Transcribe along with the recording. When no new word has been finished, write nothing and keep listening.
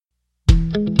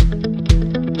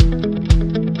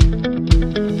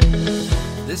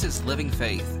This is Living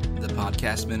Faith, the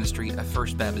podcast ministry of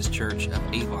First Baptist Church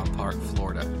of Avon Park,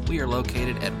 Florida. We are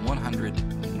located at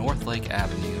 100 North Lake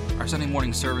Avenue. Our Sunday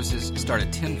morning services start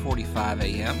at 10:45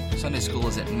 a.m. Sunday school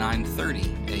is at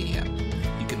 9:30 a.m.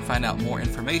 You can find out more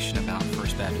information about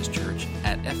First Baptist Church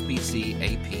at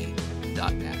fbcap.net.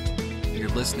 You're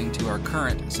listening to our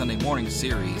current Sunday morning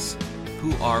series,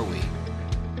 Who Are We?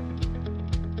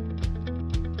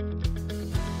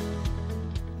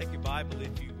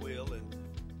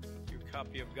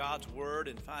 Of God's Word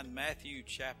and find Matthew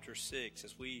chapter 6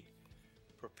 as we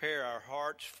prepare our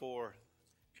hearts for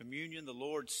communion, the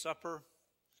Lord's Supper.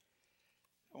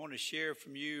 I want to share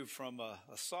from you from a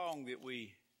song that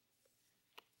we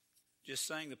just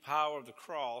sang, The Power of the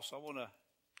Cross. I want to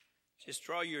just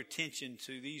draw your attention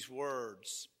to these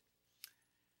words.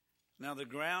 Now the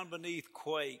ground beneath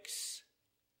quakes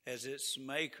as its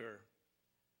maker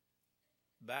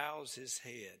bows his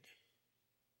head.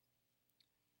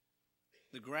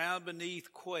 The ground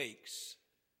beneath quakes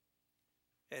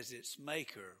as its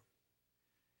maker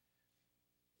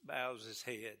bows his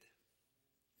head.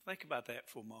 Think about that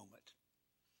for a moment.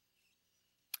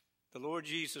 The Lord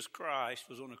Jesus Christ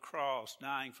was on a cross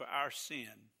dying for our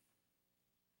sin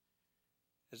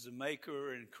as the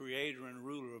maker and creator and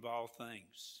ruler of all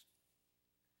things.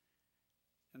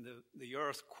 And the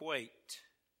earth quaked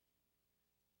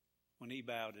when he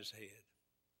bowed his head.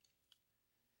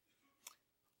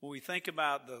 When we think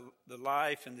about the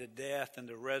life and the death and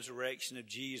the resurrection of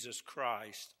Jesus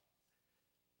Christ,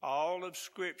 all of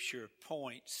Scripture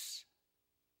points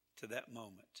to that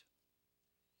moment.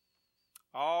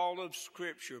 All of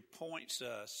Scripture points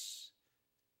us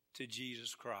to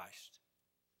Jesus Christ.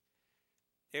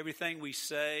 Everything we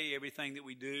say, everything that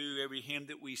we do, every hymn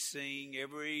that we sing,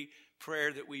 every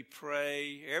prayer that we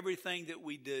pray, everything that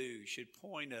we do should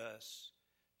point us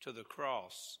to the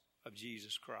cross of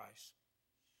Jesus Christ.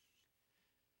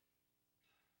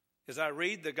 As I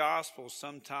read the Gospels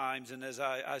sometimes, and as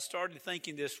I started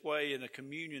thinking this way in a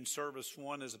communion service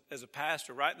one as a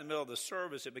pastor, right in the middle of the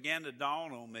service, it began to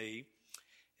dawn on me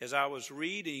as I was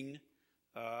reading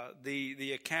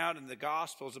the account in the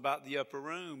Gospels about the upper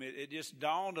room. It just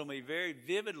dawned on me very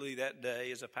vividly that day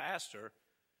as a pastor.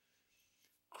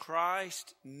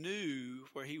 Christ knew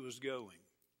where he was going.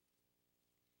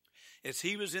 As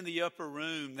he was in the upper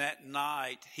room that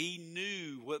night, he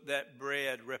knew what that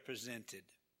bread represented.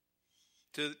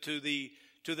 To the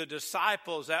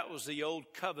disciples, that was the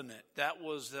old covenant. That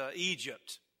was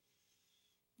Egypt.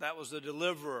 That was the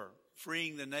deliverer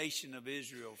freeing the nation of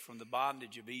Israel from the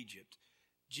bondage of Egypt.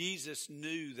 Jesus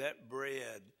knew that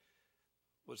bread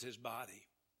was his body.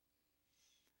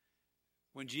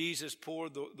 When Jesus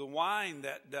poured the wine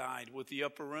that night with the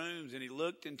upper rooms and he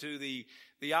looked into the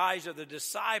eyes of the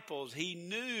disciples, he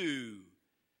knew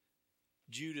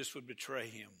Judas would betray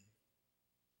him.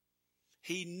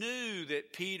 He knew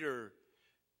that Peter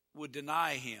would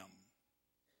deny him.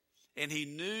 And he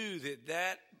knew that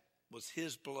that was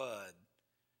his blood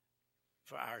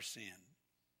for our sin.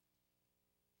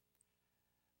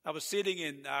 I was sitting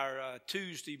in our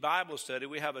Tuesday Bible study.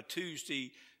 We have a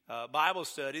Tuesday Bible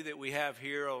study that we have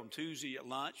here on Tuesday at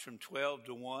lunch from 12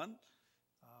 to 1.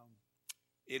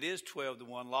 It is 12 to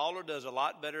 1. Lawler does a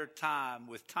lot better time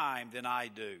than I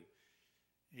do.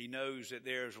 He knows that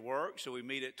there's work, so we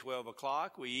meet at 12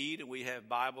 o'clock. We eat and we have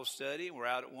Bible study, and we're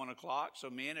out at 1 o'clock. So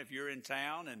men, if you're in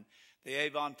town and the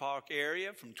Avon Park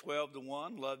area from 12 to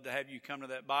 1, love to have you come to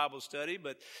that Bible study.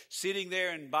 But sitting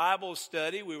there in Bible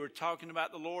study, we were talking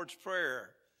about the Lord's Prayer.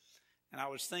 And I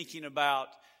was thinking about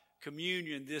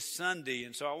communion this Sunday.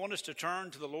 And so I want us to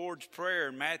turn to the Lord's Prayer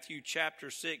in Matthew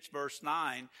chapter 6, verse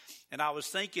 9. And I was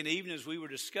thinking, even as we were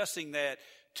discussing that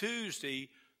Tuesday,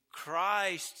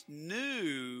 Christ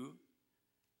knew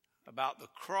about the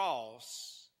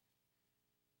cross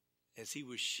as he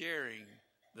was sharing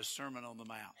the Sermon on the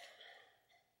Mount.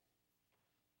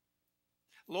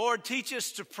 Lord, teach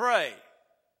us to pray.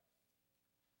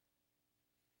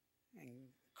 And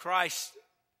Christ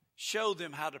showed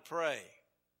them how to pray.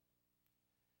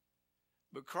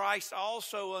 But Christ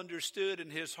also understood in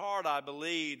his heart, I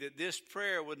believe, that this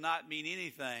prayer would not mean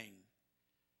anything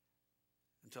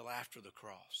until after the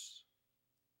cross.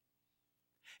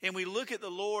 And we look at the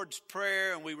Lord's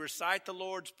Prayer and we recite the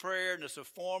Lord's Prayer, and it's a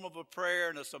form of a prayer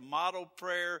and it's a model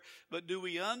prayer. But do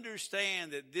we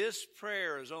understand that this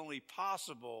prayer is only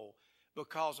possible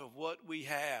because of what we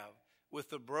have with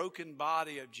the broken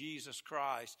body of Jesus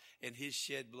Christ and his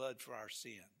shed blood for our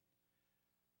sin?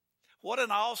 What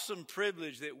an awesome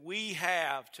privilege that we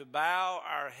have to bow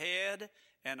our head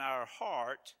and our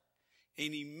heart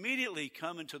and immediately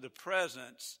come into the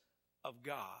presence of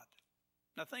God.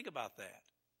 Now think about that.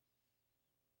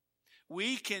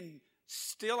 We can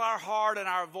still our heart and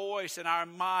our voice and our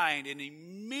mind, and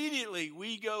immediately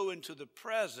we go into the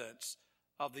presence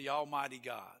of the Almighty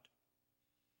God.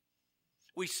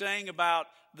 We sang about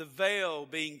the veil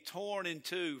being torn in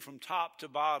two from top to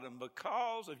bottom.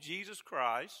 Because of Jesus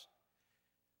Christ,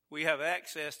 we have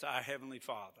access to our Heavenly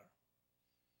Father.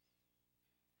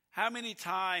 How many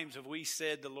times have we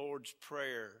said the Lord's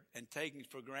Prayer and taken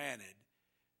for granted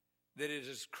that it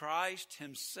is Christ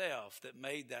Himself that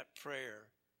made that prayer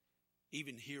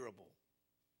even hearable?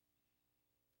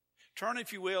 Turn,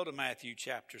 if you will, to Matthew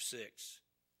chapter 6.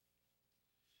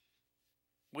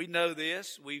 We know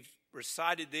this. We've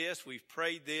recited this. We've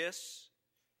prayed this.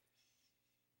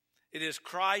 It is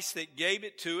Christ that gave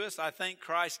it to us. I think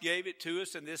Christ gave it to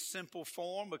us in this simple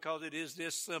form because it is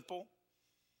this simple.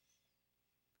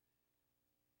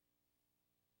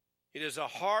 It is a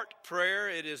heart prayer.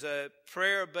 It is a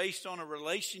prayer based on a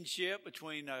relationship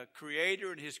between a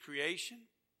Creator and His creation.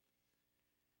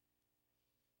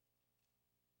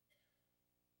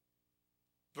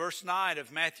 Verse 9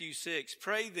 of Matthew 6,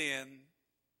 pray then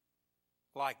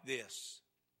like this.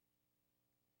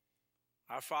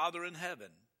 Our Father in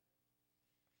heaven,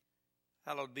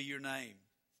 hallowed be your name.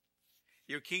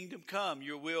 Your kingdom come,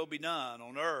 your will be done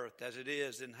on earth as it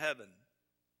is in heaven.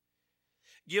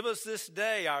 Give us this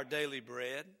day our daily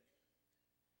bread.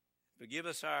 Forgive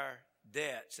us our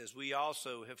debts as we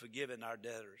also have forgiven our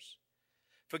debtors.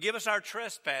 Forgive us our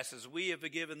trespasses. We have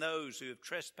forgiven those who have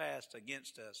trespassed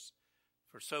against us.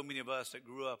 For so many of us that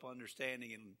grew up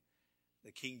understanding in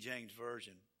the King James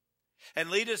Version. And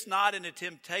lead us not into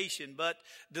temptation, but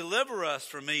deliver us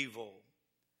from evil.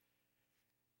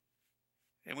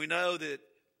 And we know that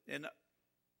in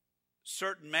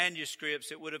certain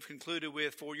manuscripts it would have concluded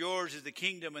with, for yours is the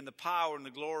kingdom and the power and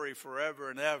the glory forever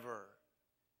and ever.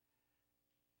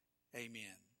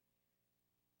 Amen.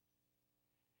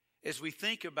 As we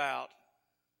think about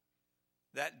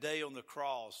that day on the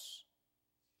cross,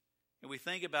 and we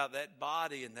think about that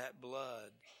body and that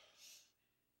blood,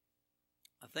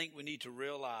 I think we need to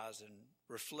realize and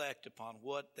reflect upon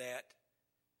what that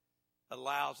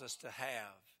allows us to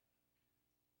have.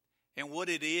 And what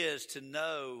it is to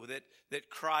know that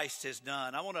Christ has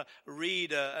done. I want to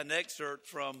read an excerpt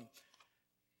from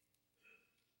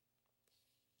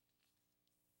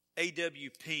A.W.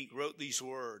 Pink wrote these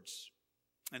words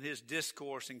in his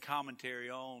discourse and commentary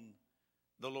on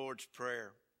the Lord's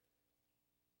Prayer.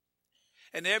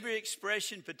 In every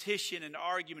expression, petition, and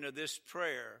argument of this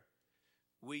prayer,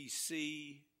 we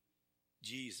see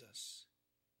Jesus.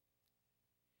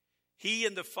 He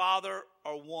and the Father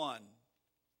are one.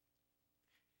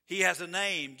 He has a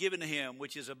name given to him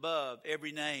which is above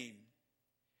every name.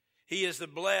 He is the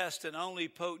blessed and only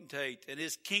potentate, and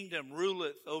his kingdom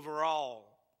ruleth over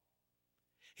all.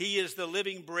 He is the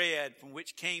living bread from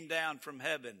which came down from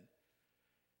heaven.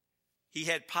 He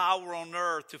had power on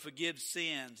earth to forgive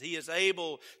sins. He is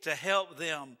able to help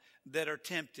them that are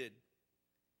tempted.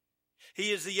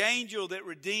 He is the angel that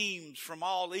redeems from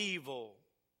all evil.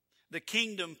 The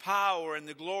kingdom, power, and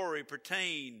the glory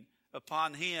pertain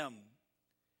upon him.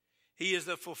 He is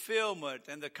the fulfillment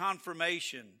and the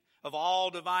confirmation of all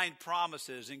divine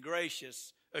promises and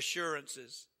gracious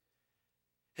assurances.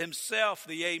 Himself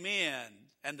the Amen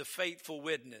and the faithful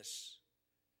witness.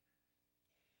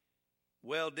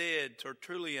 Well did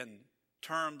Tertullian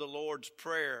term the Lord's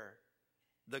Prayer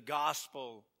the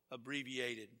gospel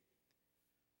abbreviated.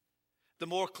 The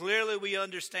more clearly we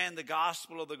understand the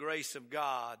gospel of the grace of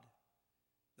God,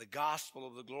 the gospel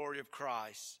of the glory of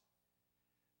Christ,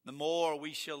 the more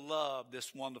we shall love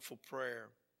this wonderful prayer.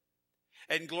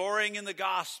 And glorying in the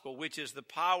gospel, which is the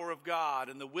power of God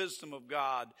and the wisdom of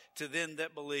God to them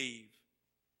that believe.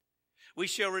 We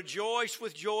shall rejoice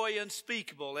with joy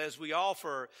unspeakable as we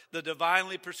offer the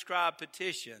divinely prescribed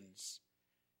petitions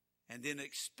and then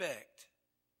expect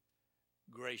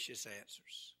gracious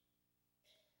answers.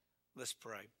 Let's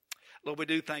pray. Lord, we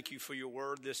do thank you for your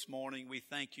word this morning. We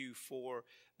thank you for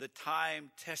the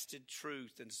time-tested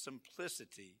truth and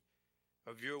simplicity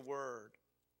of your word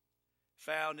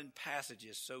found in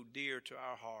passages so dear to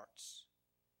our hearts.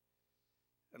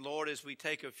 And Lord, as we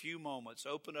take a few moments,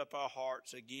 open up our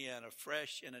hearts again,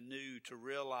 afresh and anew, to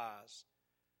realize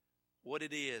what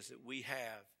it is that we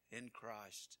have in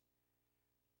Christ.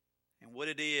 And what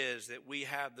it is that we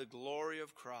have the glory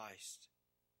of Christ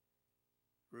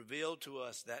revealed to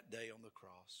us that day on the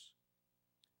cross.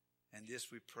 And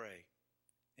this we pray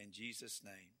in Jesus'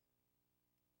 name.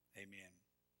 Amen.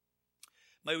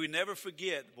 May we never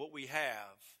forget what we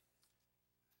have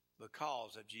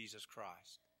because of Jesus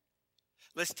Christ.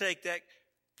 Let's take that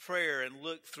prayer and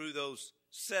look through those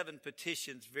 7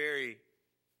 petitions very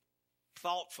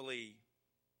thoughtfully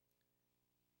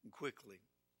and quickly.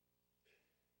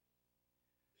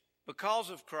 Because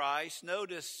of Christ,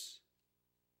 notice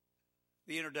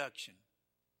the introduction.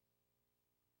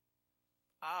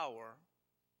 Our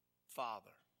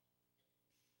Father.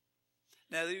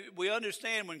 Now, we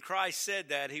understand when Christ said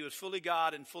that, he was fully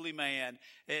God and fully man,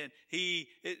 and he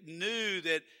knew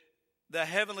that the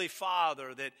Heavenly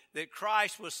Father, that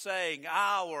Christ was saying,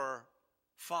 our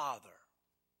Father.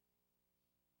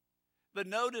 But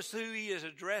notice who he is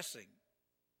addressing.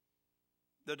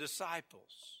 The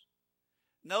disciples.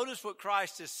 Notice what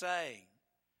Christ is saying.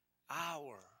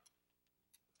 Our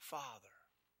Father.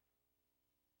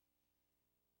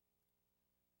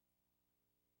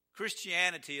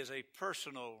 Christianity is a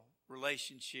personal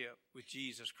relationship with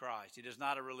Jesus Christ. It is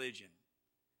not a religion.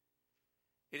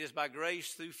 It is by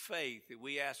grace through faith that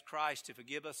we ask Christ to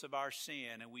forgive us of our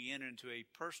sin, and we enter into a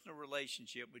personal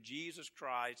relationship with Jesus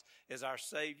Christ as our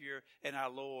Savior and our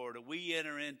Lord. We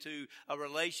enter into a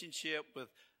relationship with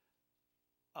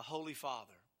a Holy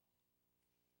Father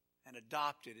and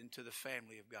adopted into the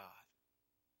family of God.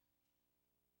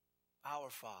 Our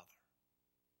Father,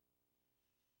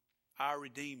 our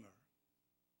Redeemer,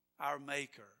 our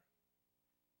Maker,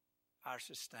 our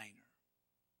Sustainer.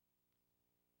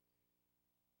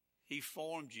 He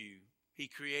formed you. He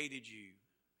created you.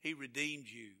 He redeemed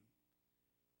you.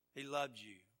 He loved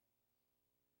you.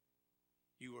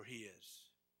 You are His.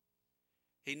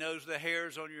 He knows the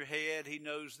hairs on your head. He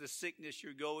knows the sickness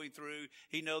you're going through.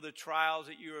 He knows the trials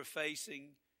that you are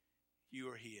facing. You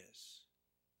are His.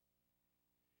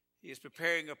 He is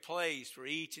preparing a place for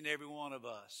each and every one of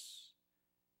us.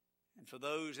 And for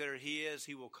those that are His,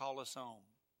 He will call us home.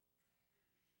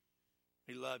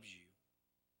 He loves you.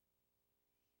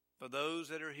 For those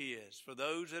that are His, for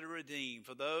those that are redeemed,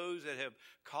 for those that have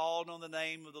called on the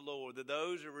name of the Lord, that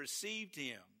those that have received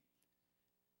Him,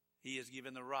 He has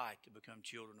given the right to become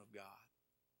children of God.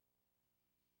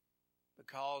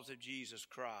 Because of Jesus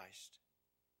Christ,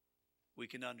 we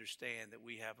can understand that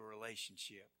we have a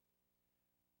relationship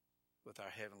with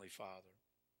our Heavenly Father.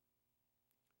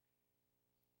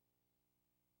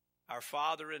 Our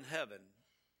Father in heaven,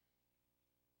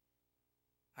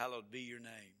 hallowed be your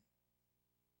name.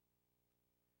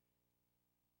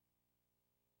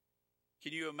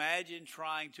 Can you imagine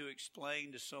trying to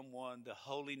explain to someone the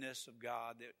holiness of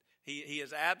God? That He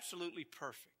is absolutely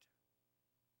perfect.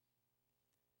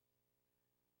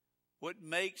 What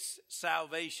makes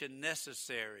salvation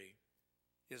necessary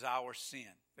is our sin.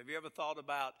 Have you ever thought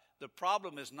about the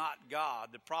problem is not God,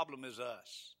 the problem is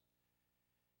us.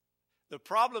 The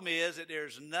problem is that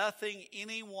there's nothing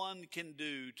anyone can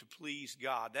do to please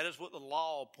God. That is what the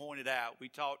law pointed out. We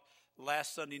talked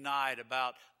last Sunday night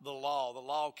about the law. The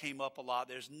law came up a lot.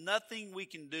 There's nothing we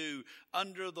can do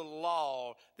under the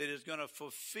law that is going to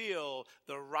fulfill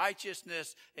the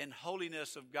righteousness and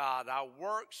holiness of God. Our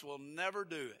works will never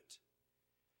do it.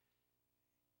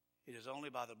 It is only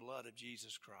by the blood of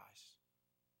Jesus Christ.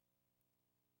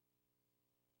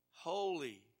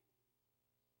 Holy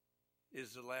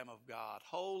is the Lamb of God.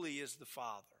 Holy is the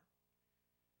Father.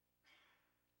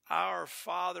 Our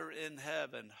Father in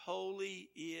heaven, holy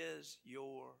is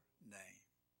your name.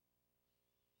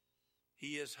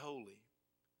 He is holy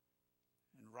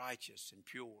and righteous and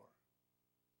pure.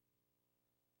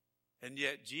 And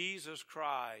yet Jesus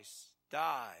Christ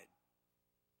died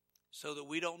so that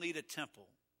we don't need a temple.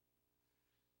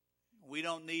 We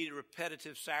don't need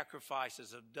repetitive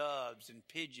sacrifices of doves and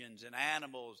pigeons and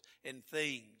animals and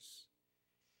things.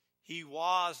 He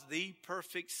was the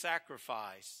perfect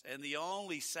sacrifice and the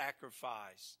only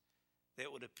sacrifice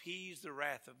that would appease the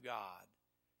wrath of God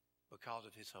because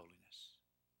of His holiness.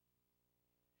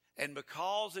 And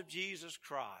because of Jesus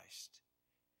Christ,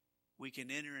 we can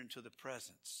enter into the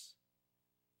presence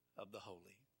of the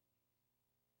holy.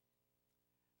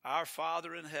 Our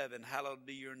Father in heaven, hallowed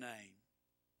be your name.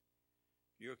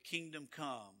 Your kingdom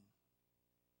come,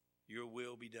 your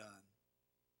will be done.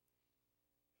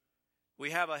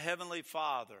 We have a heavenly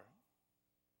Father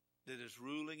that is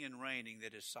ruling and reigning,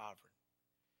 that is sovereign.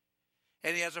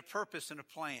 And He has a purpose and a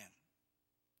plan.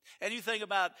 And you think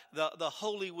about the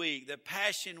Holy Week, the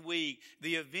Passion Week,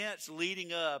 the events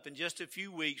leading up. In just a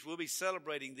few weeks, we'll be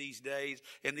celebrating these days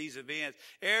and these events.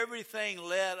 Everything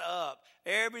led up.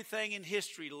 Everything in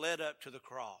history led up to the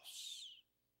cross.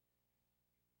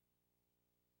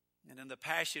 And in the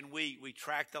Passion Week, we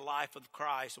track the life of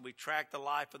Christ and we track the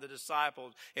life of the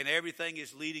disciples. And everything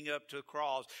is leading up to the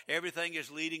cross. Everything is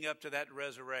leading up to that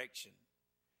resurrection.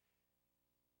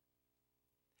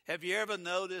 Have you ever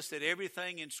noticed that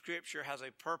everything in Scripture has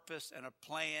a purpose and a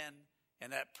plan,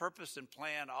 and that purpose and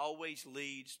plan always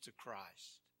leads to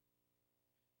Christ?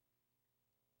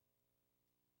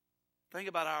 Think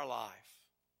about our life.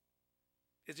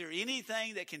 Is there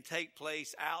anything that can take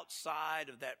place outside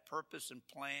of that purpose and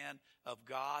plan of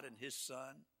God and His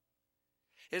Son?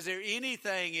 Is there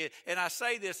anything, and I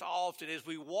say this often, as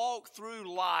we walk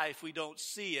through life, we don't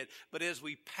see it, but as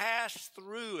we pass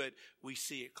through it, we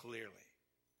see it clearly.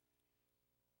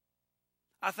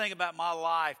 I think about my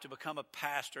life to become a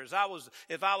pastor.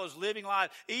 If I was living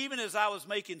life, even as I was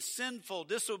making sinful,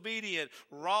 disobedient,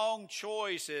 wrong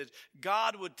choices,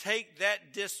 God would take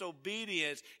that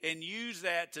disobedience and use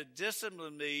that to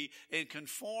discipline me and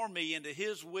conform me into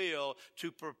His will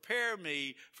to prepare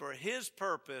me for His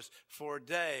purpose for a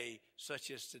day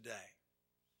such as today.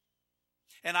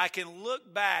 And I can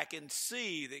look back and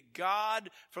see that God,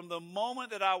 from the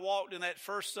moment that I walked in that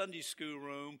first Sunday school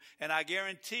room, and I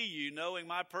guarantee you, knowing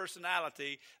my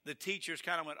personality, the teachers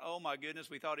kind of went, "Oh my goodness,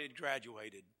 we thought he had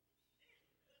graduated."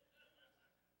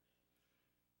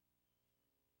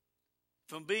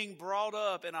 From being brought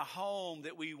up in a home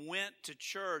that we went to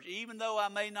church, even though I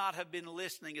may not have been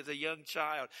listening as a young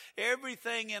child,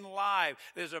 everything in life,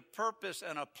 there's a purpose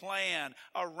and a plan.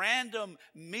 A random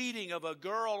meeting of a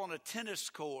girl on a tennis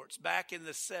court back in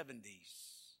the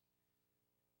 70s.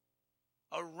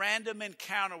 A random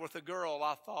encounter with a girl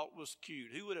I thought was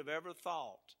cute. Who would have ever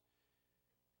thought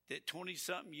that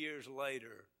 20-something years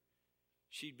later,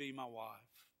 she'd be my wife?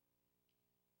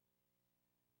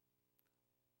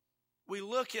 We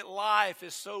look at life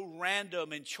as so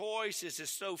random, and choices is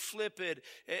so flippant,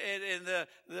 and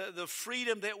the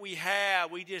freedom that we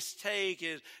have, we just take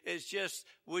is just,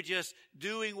 we're just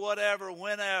doing whatever,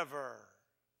 whenever.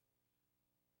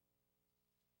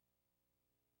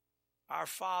 Our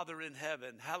Father in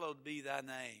heaven, hallowed be thy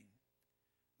name.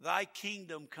 Thy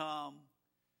kingdom come,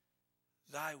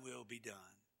 thy will be done.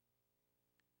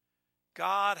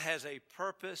 God has a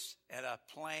purpose and a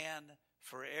plan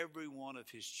for every one of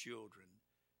His children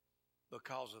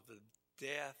because of the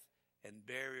death and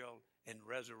burial and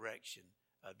resurrection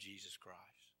of Jesus Christ.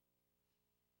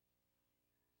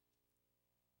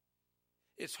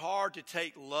 It's hard to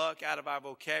take luck out of our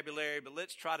vocabulary, but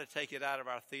let's try to take it out of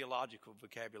our theological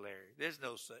vocabulary. There's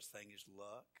no such thing as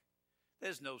luck.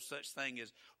 There's no such thing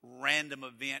as random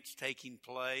events taking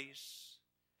place.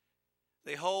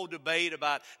 The whole debate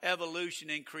about evolution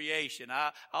and creation,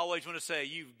 I always want to say,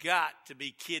 you've got to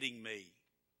be kidding me.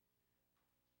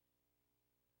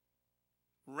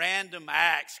 Random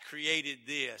acts created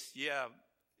this. Yeah,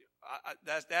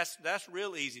 that's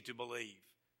real easy to believe.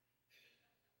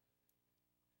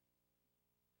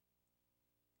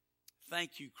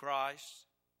 Thank you, Christ,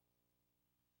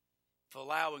 for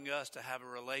allowing us to have a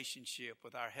relationship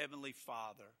with our Heavenly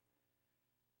Father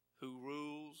who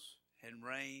rules and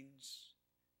reigns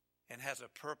and has a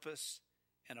purpose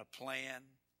and a plan.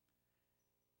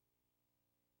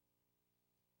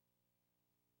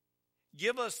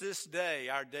 Give us this day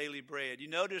our daily bread. You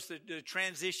notice the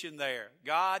transition there.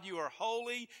 God, you are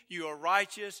holy, you are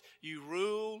righteous, you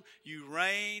rule, you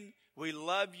reign, we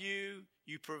love you,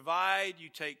 you provide, you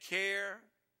take care.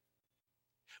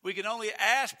 We can only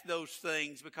ask those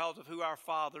things because of who our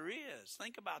Father is.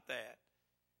 Think about that.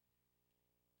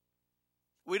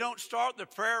 We don't start the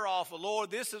prayer off,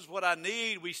 "Lord, this is what I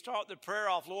need." We start the prayer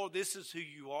off, "Lord, this is who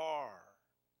you are."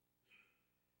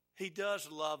 He does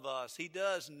love us. He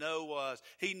does know us.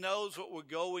 He knows what we're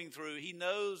going through. He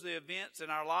knows the events in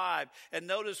our life. And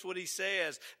notice what he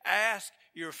says, ask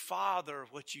your Father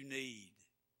what you need.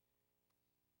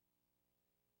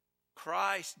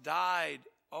 Christ died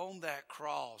on that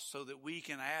cross so that we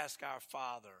can ask our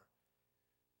Father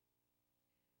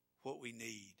what we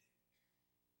need.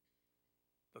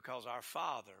 Because our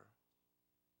Father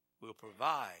will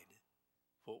provide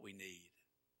what we need.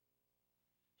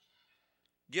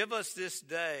 Give us this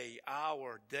day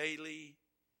our daily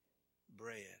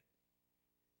bread.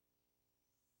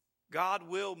 God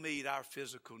will meet our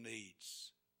physical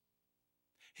needs.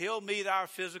 He'll meet our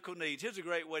physical needs. Here's a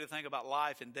great way to think about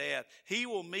life and death. He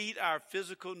will meet our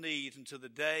physical needs until the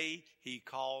day He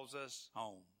calls us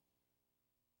home.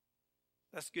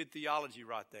 That's good theology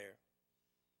right there.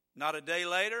 Not a day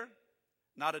later,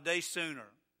 not a day sooner.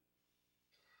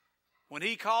 When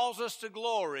He calls us to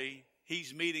glory,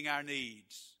 He's meeting our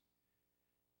needs.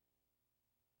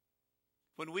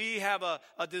 When we have a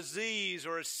disease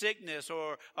or a sickness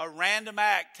or a random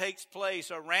act takes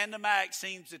place, a random act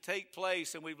seems to take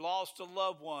place and we've lost a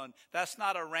loved one, that's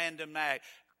not a random act.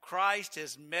 Christ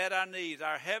has met our needs.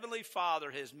 Our Heavenly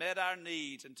Father has met our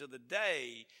needs until the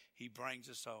day He brings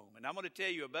us home. And I'm going to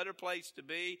tell you, a better place to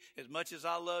be, as much as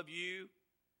I love you,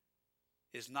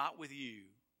 is not with you,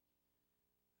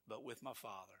 but with my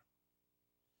Father.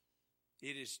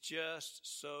 It is just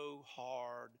so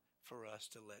hard for us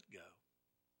to let go.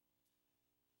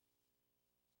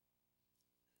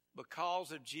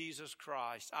 Because of Jesus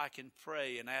Christ, I can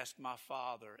pray and ask my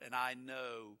Father, and I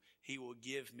know He will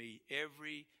give me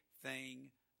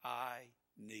everything I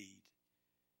need.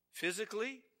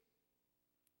 Physically.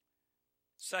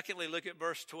 Secondly, look at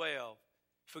verse 12.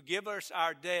 Forgive us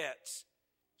our debts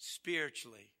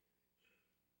spiritually.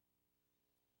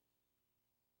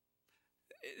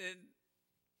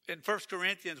 In 1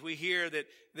 Corinthians, we hear that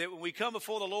when we come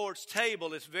before the Lord's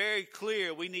table, it's very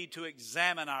clear we need to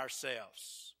examine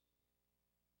ourselves.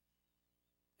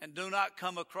 And do not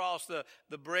come across the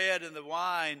bread and the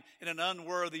wine in an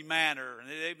unworthy manner. And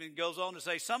it even goes on to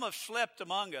say, some have slept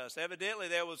among us. Evidently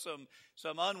there was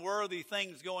some unworthy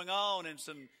things going on and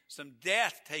some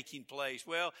death taking place.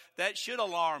 Well, that should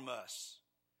alarm us.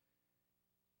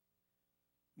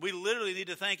 We literally need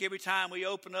to think every time we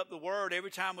open up the Word, every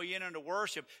time we enter into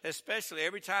worship, especially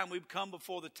every time we come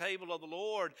before the table of the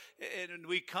Lord, and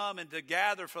we come and to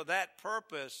gather for that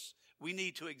purpose, we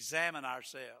need to examine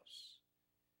ourselves.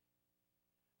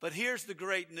 But here's the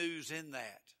great news in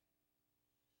that.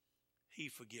 He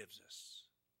forgives us.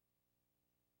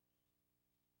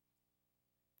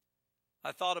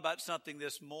 I thought about something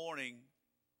this morning,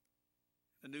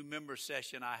 the new member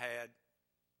session I had.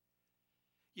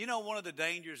 You know, one of the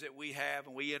dangers that we have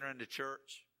when we enter into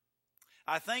church?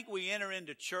 I think we enter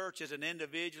into church as an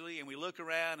individually and we look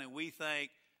around and we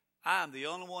think, I'm the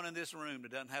only one in this room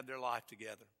that doesn't have their life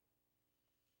together.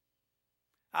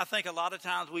 I think a lot of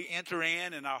times we enter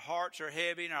in and our hearts are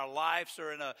heavy and our lives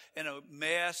are in a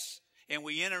mess. And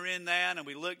we enter in there and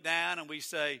we look down and we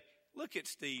say, look at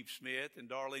Steve Smith and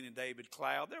Darlene and David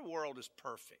Cloud. Their world is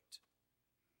perfect.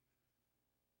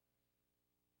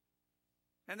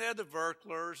 And they're the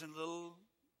Verklers and little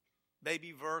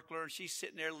baby Verkler. And she's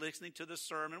sitting there listening to the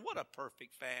sermon. What a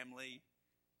perfect family.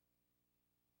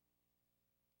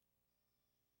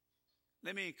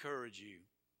 Let me encourage you.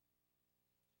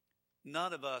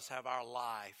 None of us have our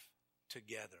life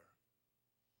together.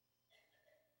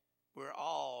 We're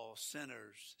all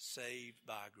sinners saved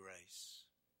by grace.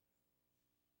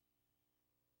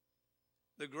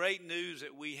 The great news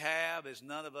that we have is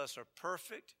none of us are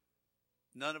perfect.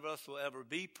 None of us will ever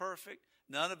be perfect.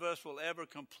 None of us will ever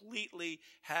completely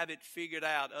have it figured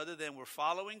out other than we're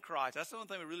following Christ. That's the only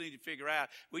thing we really need to figure out.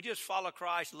 We just follow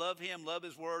Christ, love Him, love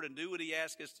His Word, and do what He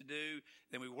asks us to do.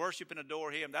 Then we worship and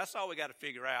adore Him. That's all we got to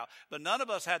figure out. But none of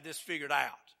us have this figured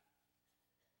out.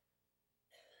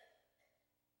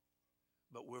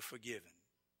 But we're forgiven.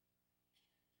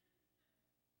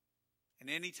 And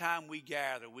anytime we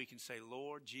gather, we can say,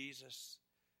 Lord Jesus,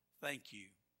 thank you.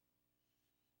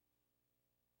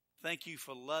 Thank you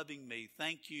for loving me.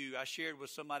 Thank you. I shared with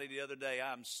somebody the other day,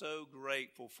 I'm so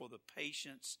grateful for the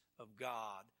patience of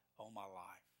God on my life.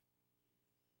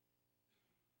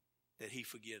 That He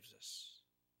forgives us.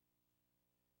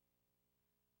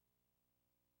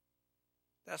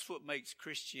 That's what makes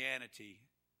Christianity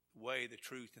the way, the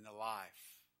truth, and the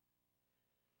life.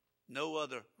 No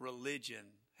other religion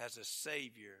has a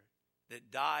Savior that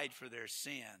died for their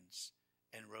sins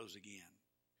and rose again.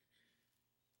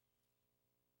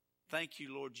 Thank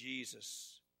you, Lord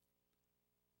Jesus,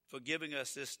 for giving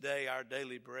us this day our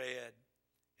daily bread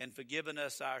and for giving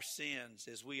us our sins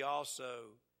as we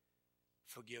also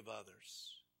forgive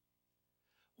others.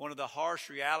 One of the harsh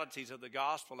realities of the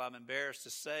gospel, I'm embarrassed to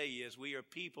say, is we are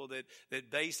people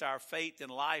that base our faith and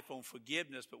life on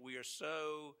forgiveness, but we are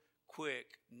so quick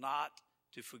not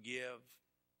to forgive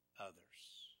others.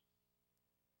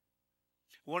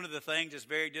 One of the things that's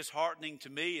very disheartening to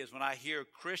me is when I hear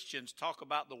Christians talk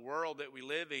about the world that we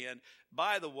live in.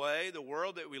 By the way, the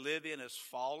world that we live in is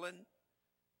fallen.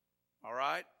 All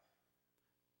right?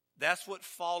 That's what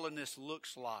fallenness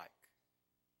looks like.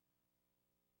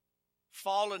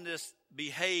 Fallenness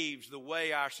behaves the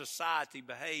way our society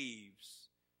behaves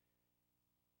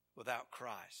without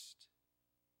Christ.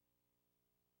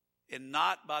 And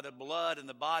not by the blood and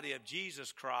the body of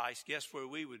Jesus Christ, guess where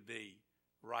we would be?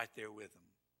 Right there with Him.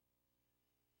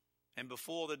 And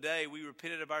before the day we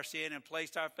repented of our sin and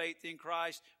placed our faith in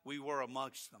Christ, we were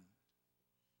amongst them.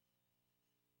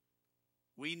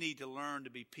 We need to learn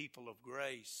to be people of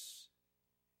grace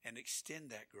and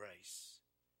extend that grace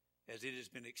as it has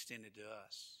been extended to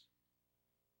us.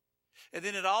 And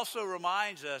then it also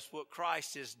reminds us what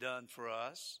Christ has done for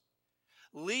us.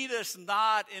 Lead us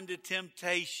not into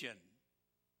temptation.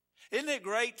 Isn't it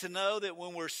great to know that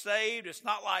when we're saved, it's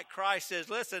not like Christ says,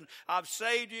 listen, I've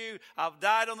saved you. I've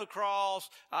died on the cross.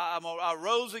 I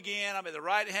rose again. I'm at the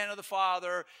right hand of the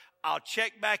Father. I'll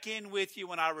check back in with you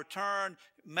when I return.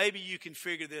 Maybe you can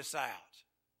figure this out.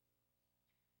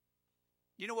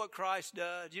 You know what Christ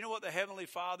does? You know what the Heavenly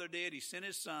Father did? He sent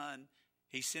His Son.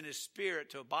 He sent His Spirit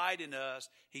to abide in us.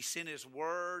 He sent His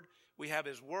Word. We have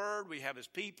His Word. We have His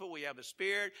people. We have His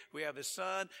Spirit. We have His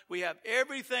Son. We have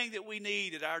everything that we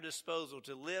need at our disposal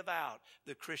to live out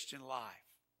the Christian life.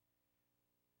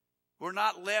 We're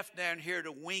not left down here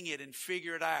to wing it and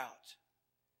figure it out.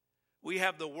 We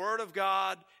have the Word of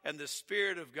God and the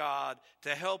Spirit of God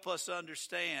to help us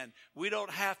understand. We don't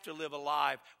have to live a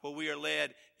life where we are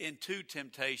led into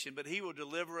temptation, but He will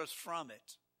deliver us from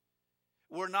it.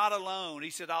 We're not alone.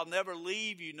 He said, I'll never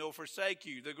leave you nor forsake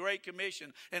you. The Great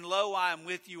Commission. And lo, I am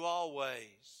with you always.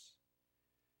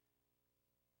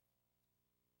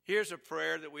 Here's a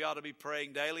prayer that we ought to be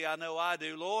praying daily. I know I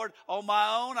do. Lord, on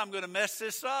my own, I'm going to mess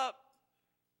this up.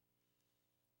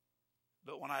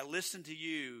 But when I listen to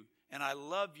you, and I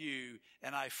love you,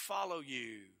 and I follow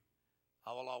you,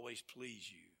 I will always please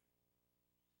you.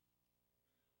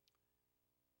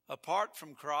 Apart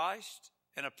from Christ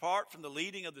and apart from the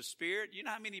leading of the Spirit, you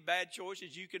know how many bad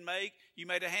choices you can make? You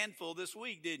made a handful this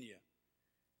week, didn't you?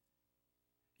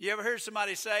 You ever heard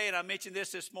somebody say, and I mentioned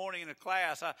this morning in a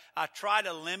class, I try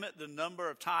to limit the number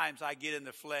of times I get in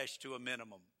the flesh to a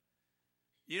minimum.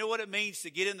 You know what it means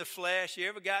to get in the flesh? You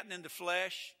ever gotten in the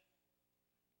flesh?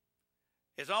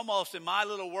 It's almost in my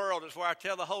little world. It's where I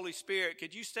tell the Holy Spirit,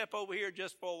 could you step over here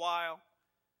just for a while?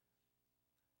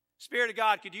 Spirit of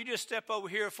God, could you just step over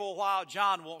here for a while?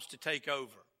 John wants to take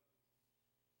over.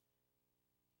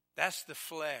 That's the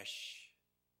flesh.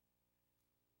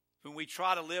 When we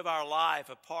try to live our life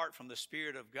apart from the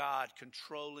Spirit of God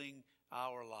controlling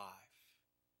our life.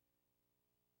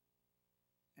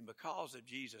 And because of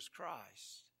Jesus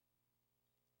Christ,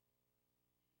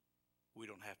 we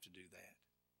don't have to do that.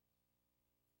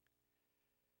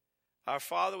 Our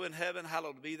Father in heaven,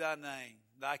 hallowed be thy name.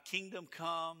 Thy kingdom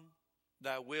come,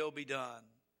 thy will be done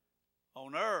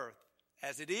on earth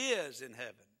as it is in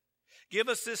heaven. Give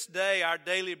us this day our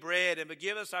daily bread, and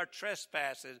forgive us our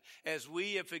trespasses as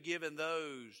we have forgiven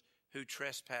those who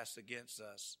trespass against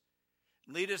us.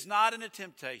 Lead us not into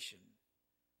temptation,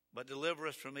 but deliver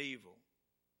us from evil.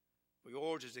 For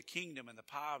yours is the kingdom and the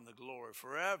power and the glory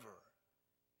forever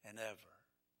and ever.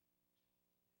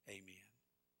 Amen.